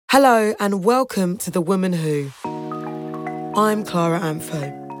Hello and welcome to The Woman Who. I'm Clara Ampho,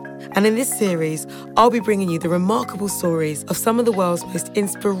 and in this series, I'll be bringing you the remarkable stories of some of the world's most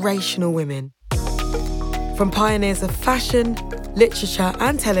inspirational women. From pioneers of fashion, literature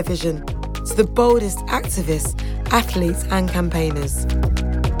and television to the boldest activists, athletes and campaigners.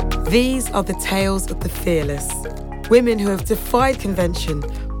 These are the tales of the fearless, women who have defied convention,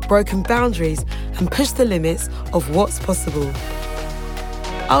 broken boundaries and pushed the limits of what's possible.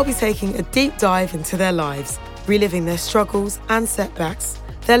 I'll be taking a deep dive into their lives, reliving their struggles and setbacks,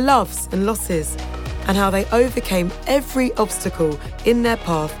 their loves and losses, and how they overcame every obstacle in their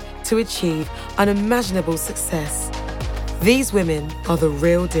path to achieve unimaginable success. These women are the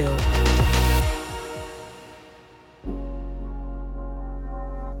real deal.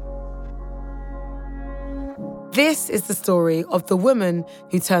 This is the story of the woman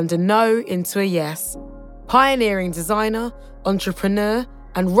who turned a no into a yes, pioneering designer, entrepreneur,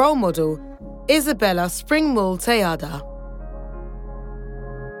 and role model, Isabella Springmuhl Tejada.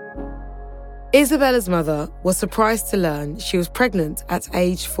 Isabella's mother was surprised to learn she was pregnant at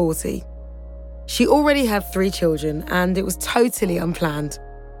age 40. She already had 3 children, and it was totally unplanned.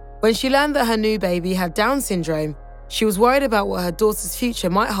 When she learned that her new baby had Down syndrome, she was worried about what her daughter's future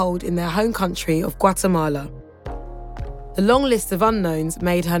might hold in their home country of Guatemala. The long list of unknowns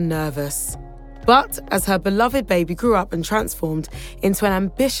made her nervous. But as her beloved baby grew up and transformed into an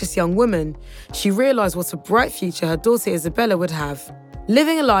ambitious young woman, she realised what a bright future her daughter Isabella would have,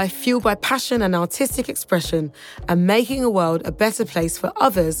 living a life fueled by passion and artistic expression and making a world a better place for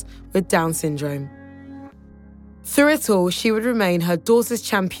others with Down syndrome. Through it all, she would remain her daughter's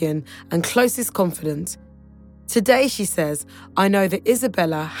champion and closest confidant. Today, she says, "I know that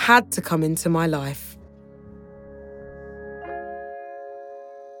Isabella had to come into my life."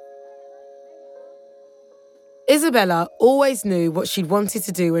 Isabella always knew what she'd wanted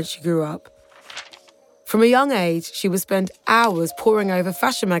to do when she grew up. From a young age, she would spend hours poring over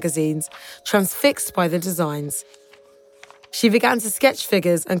fashion magazines, transfixed by the designs. She began to sketch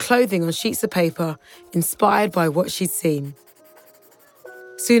figures and clothing on sheets of paper, inspired by what she'd seen.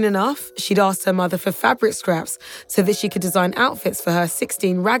 Soon enough, she'd asked her mother for fabric scraps so that she could design outfits for her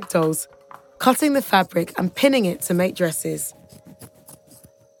 16 rag dolls, cutting the fabric and pinning it to make dresses.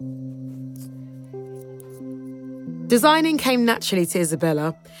 Designing came naturally to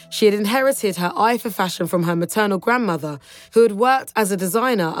Isabella. She had inherited her eye for fashion from her maternal grandmother, who had worked as a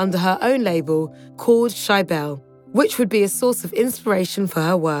designer under her own label called Isabella, which would be a source of inspiration for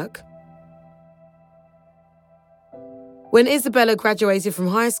her work. When Isabella graduated from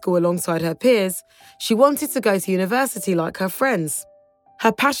high school alongside her peers, she wanted to go to university like her friends.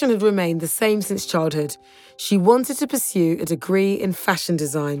 Her passion had remained the same since childhood. She wanted to pursue a degree in fashion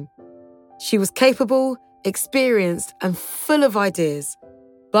design. She was capable, experienced and full of ideas.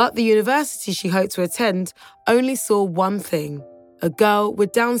 But the university she hoped to attend only saw one thing: a girl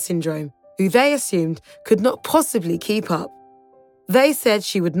with Down syndrome, who they assumed could not possibly keep up. They said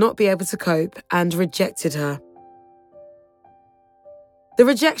she would not be able to cope and rejected her. The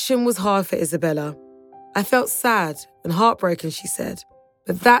rejection was hard for Isabella. "I felt sad and heartbroken," she said,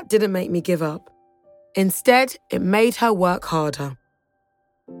 "but that didn't make me give up. Instead, it made her work harder."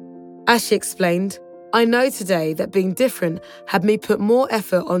 As she explained, "I know today that being different had me put more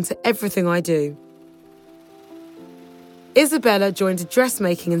effort onto everything I do." Isabella joined a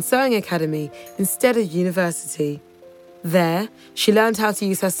dressmaking and sewing academy instead of university. There, she learned how to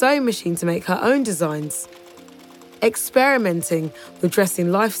use her sewing machine to make her own designs, experimenting with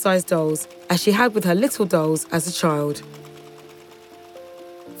dressing life-size dolls as she had with her little dolls as a child.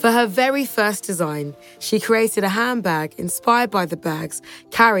 For her very first design, she created a handbag inspired by the bags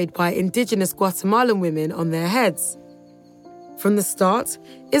carried by indigenous Guatemalan women on their heads. From the start,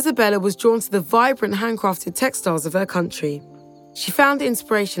 Isabella was drawn to the vibrant handcrafted textiles of her country. She found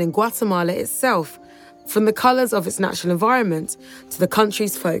inspiration in Guatemala itself, from the colours of its natural environment to the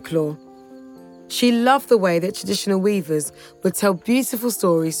country's folklore. She loved the way that traditional weavers would tell beautiful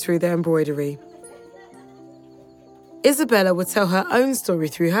stories through their embroidery. Isabella would tell her own story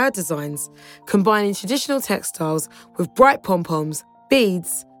through her designs, combining traditional textiles with bright pom-poms,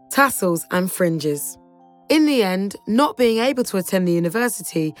 beads, tassels and fringes. In the end, not being able to attend the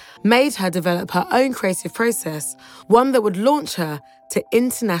university made her develop her own creative process, one that would launch her to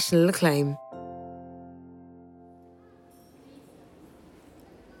international acclaim.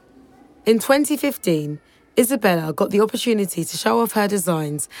 In 2015, Isabella got the opportunity to show off her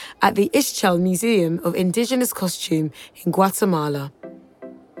designs at the Ixchel Museum of Indigenous Costume in Guatemala.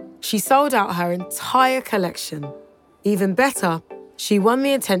 She sold out her entire collection. Even better, she won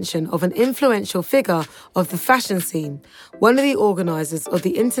the attention of an influential figure of the fashion scene, one of the organisers of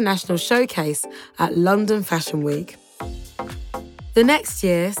the international showcase at London Fashion Week. The next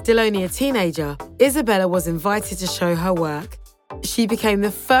year, still only a teenager, Isabella was invited to show her work. She became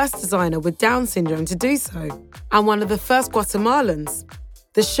the first designer with Down syndrome to do so, and one of the first Guatemalans.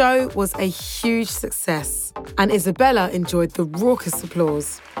 The show was a huge success, and Isabella enjoyed the raucous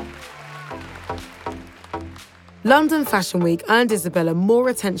applause. London Fashion Week earned Isabella more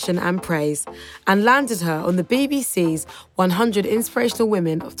attention and praise and landed her on the BBC's 100 Inspirational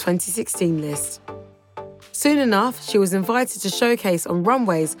Women of 2016 list. Soon enough, she was invited to showcase on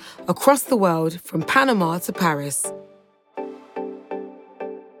runways across the world from Panama to Paris.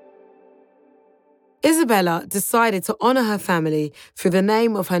 Isabella decided to honour her family through the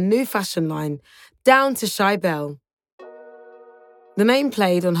name of her new fashion line, Down to Shy Belle. The name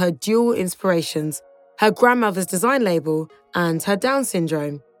played on her dual inspirations, her grandmother's design label and her Down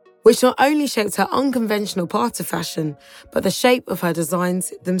syndrome, which not only shaped her unconventional part of fashion, but the shape of her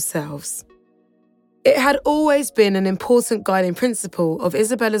designs themselves. It had always been an important guiding principle of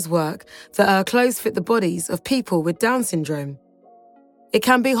Isabella's work that her clothes fit the bodies of people with Down syndrome. It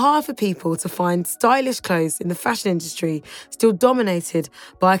can be hard for people to find stylish clothes in the fashion industry still dominated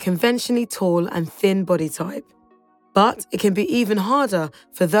by a conventionally tall and thin body type. But it can be even harder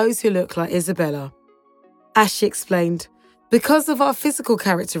for those who look like Isabella. As she explained, because of our physical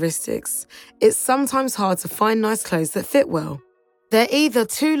characteristics, it's sometimes hard to find nice clothes that fit well. They're either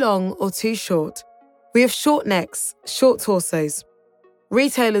too long or too short. We have short necks, short torsos.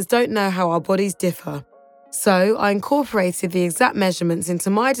 Retailers don't know how our bodies differ. So I incorporated the exact measurements into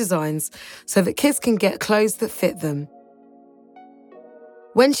my designs so that kids can get clothes that fit them.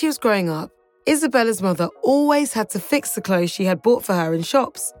 When she was growing up, Isabella's mother always had to fix the clothes she had bought for her in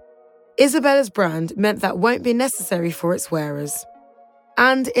shops. Isabella's brand meant that won't be necessary for its wearers.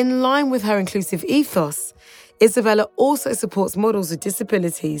 And in line with her inclusive ethos, Isabella also supports models with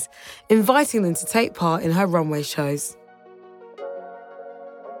disabilities, inviting them to take part in her runway shows.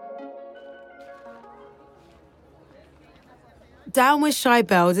 Down with Shy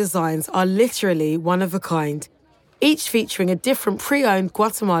Belle designs are literally one of a kind, each featuring a different pre-owned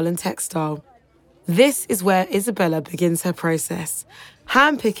Guatemalan textile. This is where Isabella begins her process,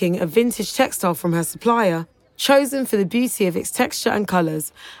 handpicking a vintage textile from her supplier, chosen for the beauty of its texture and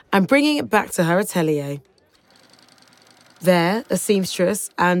colours, and bringing it back to her atelier. There, a seamstress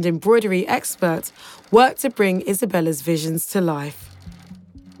and embroidery expert work to bring Isabella's visions to life.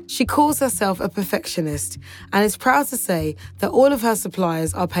 She calls herself a perfectionist and is proud to say that all of her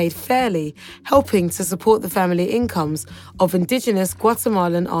suppliers are paid fairly, helping to support the family incomes of indigenous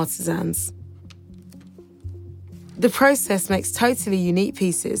Guatemalan artisans. The process makes totally unique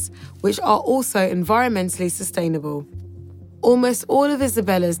pieces, which are also environmentally sustainable. Almost all of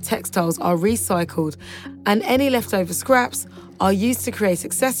Isabella's textiles are recycled, and any leftover scraps are used to create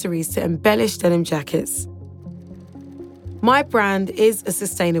accessories to embellish denim jackets. My brand is a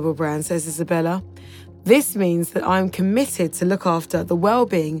sustainable brand, says Isabella. This means that I'm committed to look after the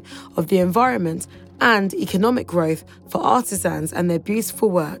well-being of the environment and economic growth for artisans and their beautiful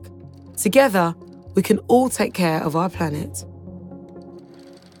work. Together, we can all take care of our planet.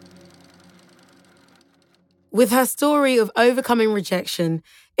 With her story of overcoming rejection,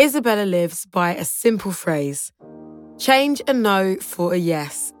 Isabella lives by a simple phrase: change a no for a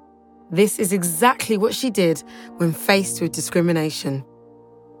yes. This is exactly what she did when faced with discrimination.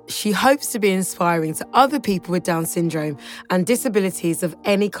 She hopes to be inspiring to other people with Down syndrome and disabilities of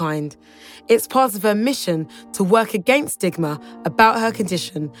any kind. It's part of her mission to work against stigma about her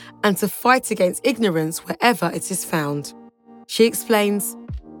condition and to fight against ignorance wherever it is found. She explains,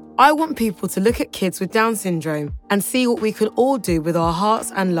 I want people to look at kids with Down syndrome and see what we can all do with our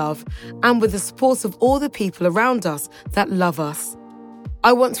hearts and love, and with the support of all the people around us that love us.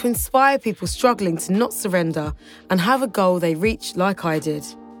 I want to inspire people struggling to not surrender and have a goal they reach like I did.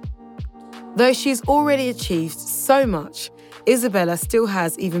 Though she's already achieved so much, Isabella still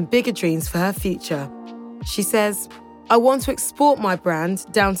has even bigger dreams for her future. She says, I want to export my brand,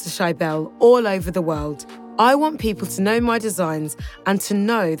 Down to Shy Belle, all over the world. I want people to know my designs and to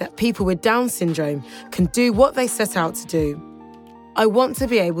know that people with Down syndrome can do what they set out to do. I want to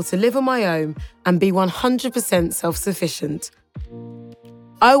be able to live on my own and be 100% self-sufficient.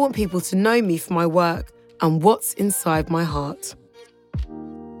 I want people to know me for my work and what's inside my heart.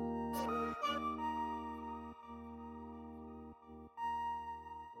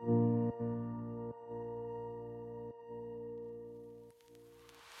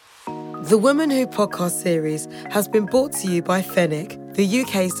 The Woman Who podcast series has been brought to you by Fenwick, the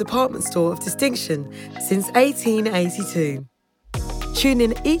UK's department store of distinction since 1882. Tune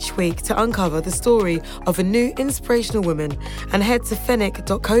in each week to uncover the story of a new inspirational woman and head to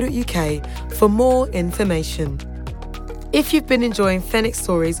fenwick.co.uk for more information. If you've been enjoying Fenwick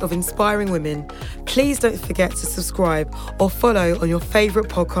stories of inspiring women, please don't forget to subscribe or follow on your favourite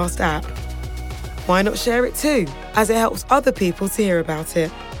podcast app. Why not share it too, as it helps other people to hear about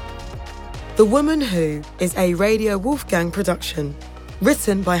it? The Woman Who is a Radio Wolfgang production,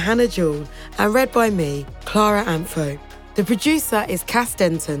 written by Hannah Jewell and read by me, Clara Ampho. The producer is Cass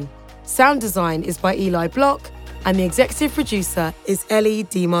Denton, sound design is by Eli Block, and the executive producer is Ellie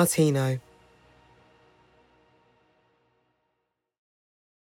DiMartino.